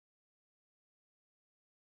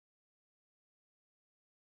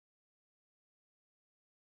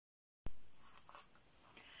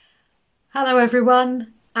Hello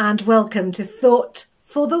everyone and welcome to Thought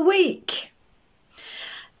for the Week.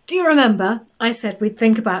 Do you remember I said we'd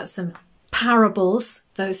think about some parables,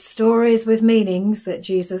 those stories with meanings that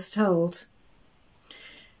Jesus told?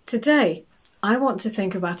 Today I want to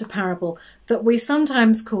think about a parable that we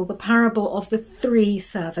sometimes call the parable of the 3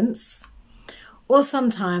 servants, or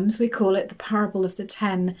sometimes we call it the parable of the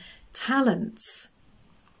 10 talents.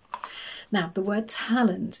 Now, the word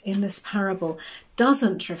talent in this parable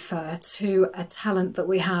doesn't refer to a talent that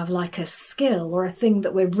we have like a skill or a thing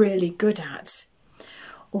that we're really good at.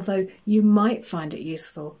 Although you might find it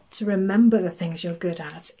useful to remember the things you're good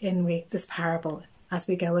at in this parable as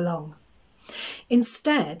we go along.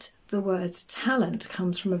 Instead, the word talent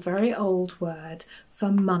comes from a very old word for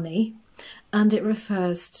money, and it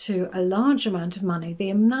refers to a large amount of money,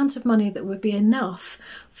 the amount of money that would be enough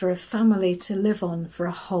for a family to live on for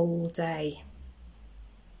a whole day.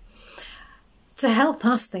 To help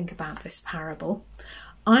us think about this parable,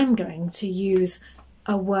 I'm going to use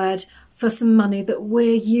a word for some money that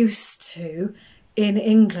we're used to in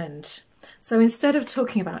England. So instead of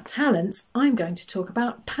talking about talents, I'm going to talk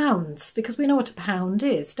about pounds, because we know what a pound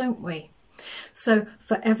is, don't we? So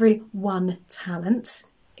for every 1 talent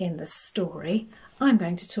in the story, I'm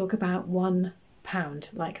going to talk about £1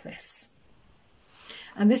 like this.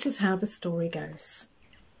 And this is how the story goes.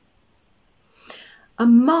 A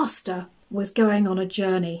master was going on a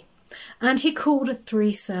journey and he called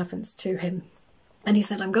 3 servants to him. And he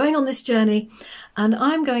said, I'm going on this journey and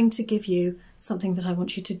I'm going to give you something that I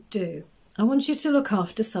want you to do. I want you to look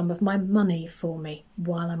after some of my money for me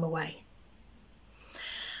while I'm away.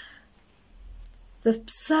 The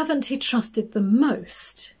servant he trusted the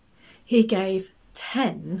most, he gave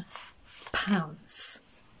 £10.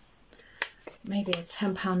 Maybe a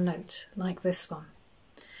 £10 note like this one.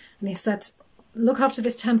 And he said, look after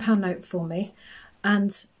this £10 note for me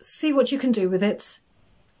and see what you can do with it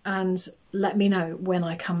and let me know when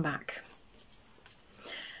I come back.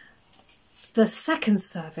 The second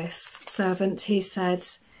servant, he said,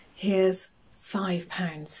 here's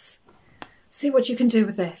 £5. See what you can do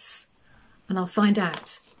with this and I'll find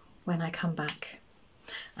out when I come back.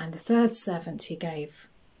 And the third servant he gave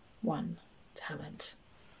 1 talent,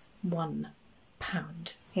 £1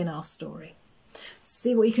 in our story.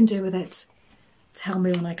 See what you can do with it. Tell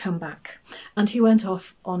me when I come back. And he went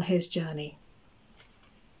off on his journey.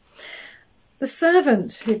 The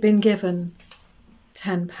servant who'd been given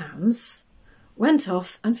 £10 went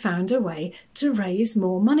off and found a way to raise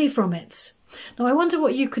more money from it. Now I wonder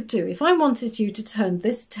what you could do if I wanted you to turn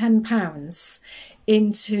this £10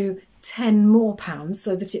 into 10 more pounds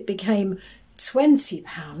so that it became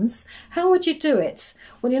 £20. How would you do it?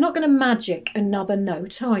 Well, you're not going to magic another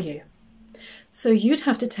note, are you? So you'd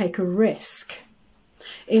have to take a risk.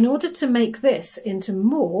 In order to make this into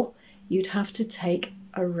more, you'd have to take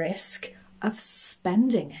a risk of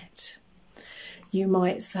spending it. You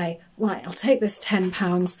might say, right, I'll take this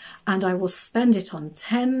 £10 and I will spend it on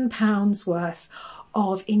 £10 worth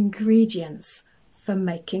of ingredients for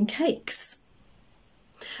making cakes.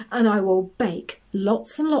 And I will bake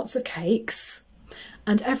lots and lots of cakes,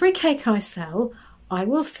 and every cake I sell, I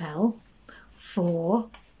will sell for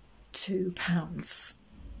 £2.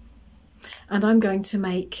 And I'm going to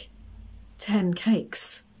make 10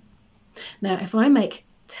 cakes. Now, if I make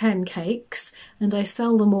 10 cakes and I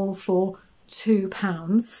sell them all for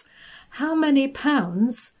 £2, how many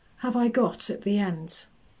pounds have I got at the end?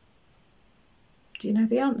 Do you know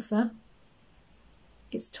the answer?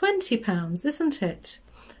 It's £20, isn't it?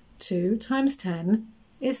 2 times 10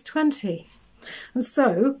 is 20. And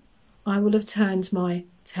so I will have turned my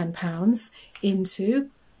 £10 into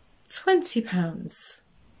 £20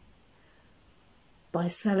 by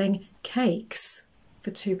selling cakes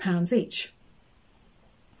for £2 each.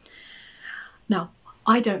 Now,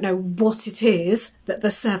 I don't know what it is that the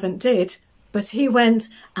servant did, but he went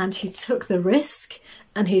and he took the risk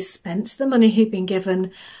and he spent the money he'd been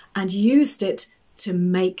given and used it to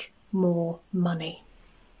make more money.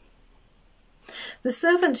 The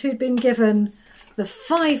servant who'd been given the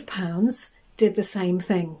 £5 did the same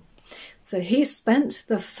thing. So he spent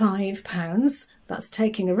the £5, that's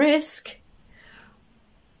taking a risk,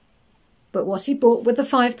 but what he bought with the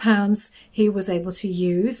 £5 he was able to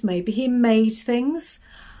use. Maybe he made things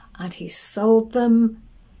and he sold them,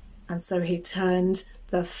 and so he turned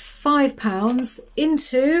the £5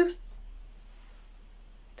 into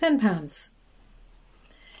 £10.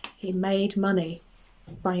 He made money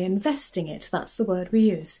by investing it. That's the word we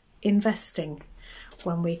use, investing,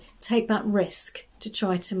 when we take that risk to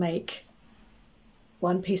try to make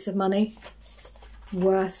one piece of money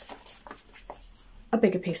worth a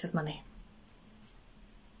bigger piece of money.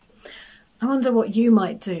 I wonder what you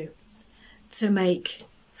might do to make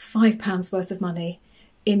 £5 worth of money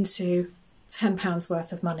into £10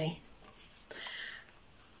 worth of money.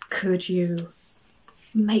 Could you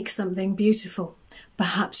make something beautiful?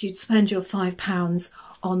 Perhaps you'd spend your £5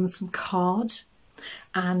 on some card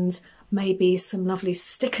and maybe some lovely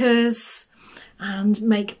stickers and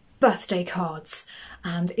make birthday cards.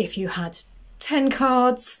 And if you had 10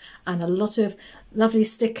 cards and a lot of lovely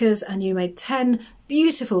stickers and you made 10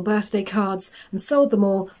 beautiful birthday cards and sold them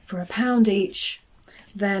all for £1 each,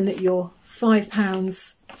 then your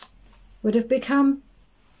 £5 would have become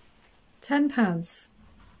 £10.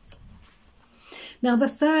 Now the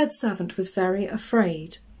third servant was very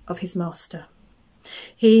afraid of his master.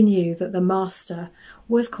 He knew that the master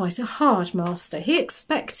was quite a hard master. He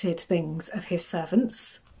expected things of his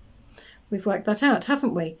servants. We've worked that out,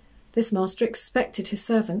 haven't we? This master expected his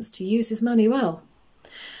servants to use his money well.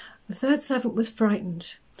 The third servant was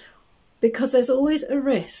frightened because there's always a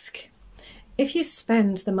risk. If you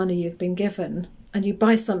spend the money you've been given and you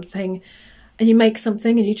buy something and you make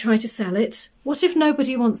something and you try to sell it, what if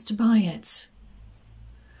nobody wants to buy it?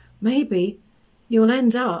 Maybe you'll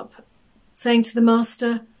end up saying to the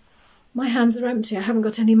master, my hands are empty, I haven't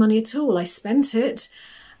got any money at all, I spent it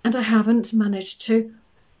and I haven't managed to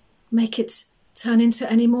make it turn into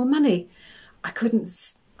any more money. I couldn't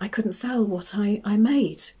sell what I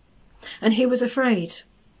made. And he was afraid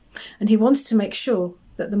and he wanted to make sure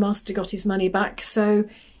that the master got his money back, so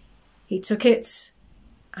he took it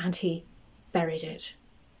and he buried it.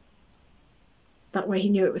 That way he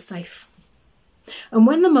knew it was safe. And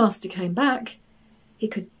when the master came back, he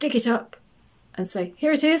could dig it up and say,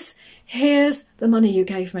 here it is, here's the money you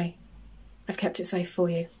gave me. I've kept it safe for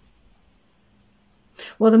you.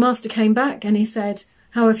 Well, the master came back and he said,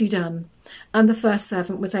 how have you done? And the first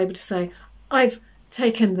servant was able to say, I've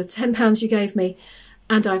taken the £10 you gave me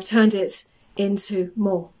and I've turned it into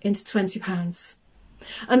more, into £20.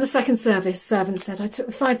 And the second servant said, I took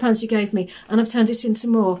the £5 you gave me and I've turned it into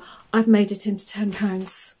more. I've made it into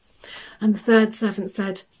 £10. And the third servant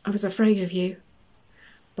said, I was afraid of you,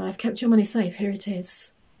 but I've kept your money safe, here it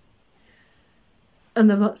is. And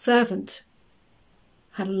the servant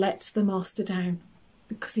had let the master down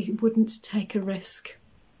because he wouldn't take a risk.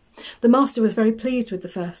 The master was very pleased with the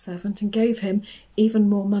first servant and gave him even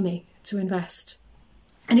more money to invest.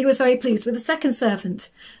 And he was very pleased with the second servant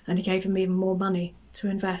and he gave him even more money to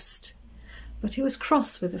invest. But he was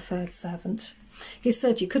cross with the third servant. He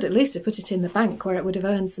said, you could at least have put it in the bank where it would have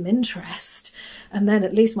earned some interest, and then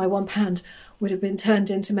at least my £1 would have been turned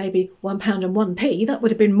into maybe £1 and 1p. That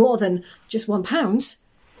would have been more than just £1.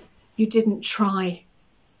 You didn't try.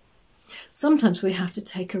 Sometimes we have to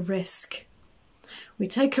take a risk. We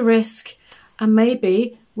take a risk and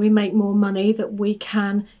maybe we make more money that we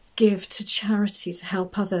can give to charity to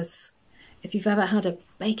help others. If you've ever had a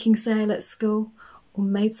baking sale at school or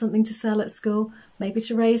made something to sell at school, maybe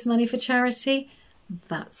to raise money for charity,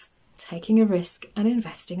 that's taking a risk and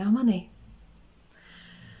investing our money.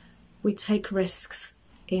 We take risks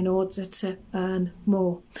in order to earn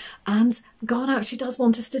more. And God actually does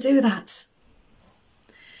want us to do that.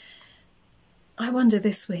 I wonder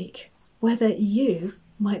this week whether you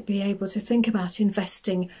might be able to think about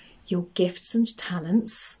investing your gifts and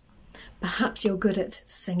talents. Perhaps you're good at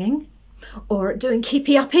singing or at doing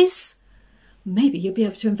keepy-uppies. Maybe you'll be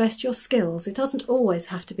able to invest your skills. It doesn't always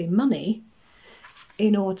have to be money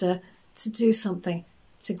in order to do something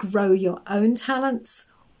to grow your own talents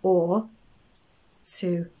or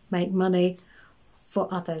to make money for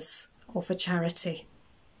others or for charity.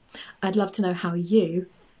 I'd love to know how you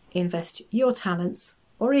invest your talents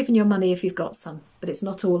or even your money if you've got some, but it's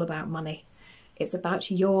not all about money. It's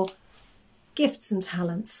about your gifts and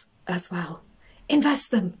talents as well.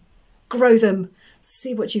 Invest them, grow them,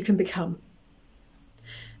 see what you can become.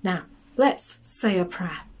 Now, let's say a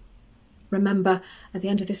prayer. Remember, at the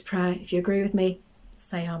end of this prayer, if you agree with me,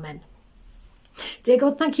 say Amen. Dear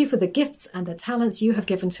God, thank you for the gifts and the talents you have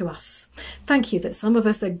given to us. Thank you that some of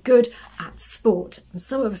us are good at sport, and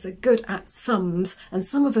some of us are good at sums, and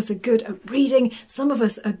some of us are good at reading, some of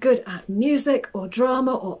us are good at music or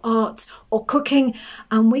drama or art or cooking,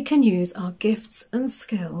 and we can use our gifts and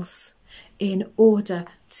skills in order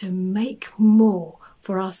to make more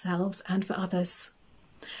for ourselves and for others.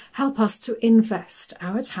 Help us to invest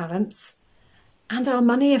our talents and our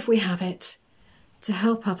money, if we have it, to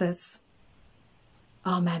help others.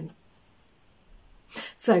 Amen.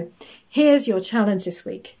 So here's your challenge this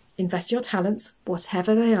week. Invest your talents,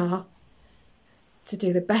 whatever they are, to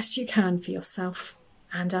do the best you can for yourself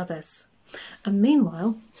and others. And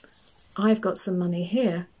meanwhile, I've got some money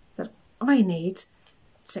here that I need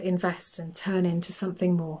to invest and turn into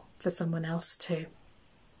something more for someone else too.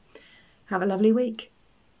 Have a lovely week.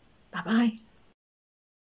 Bye-bye.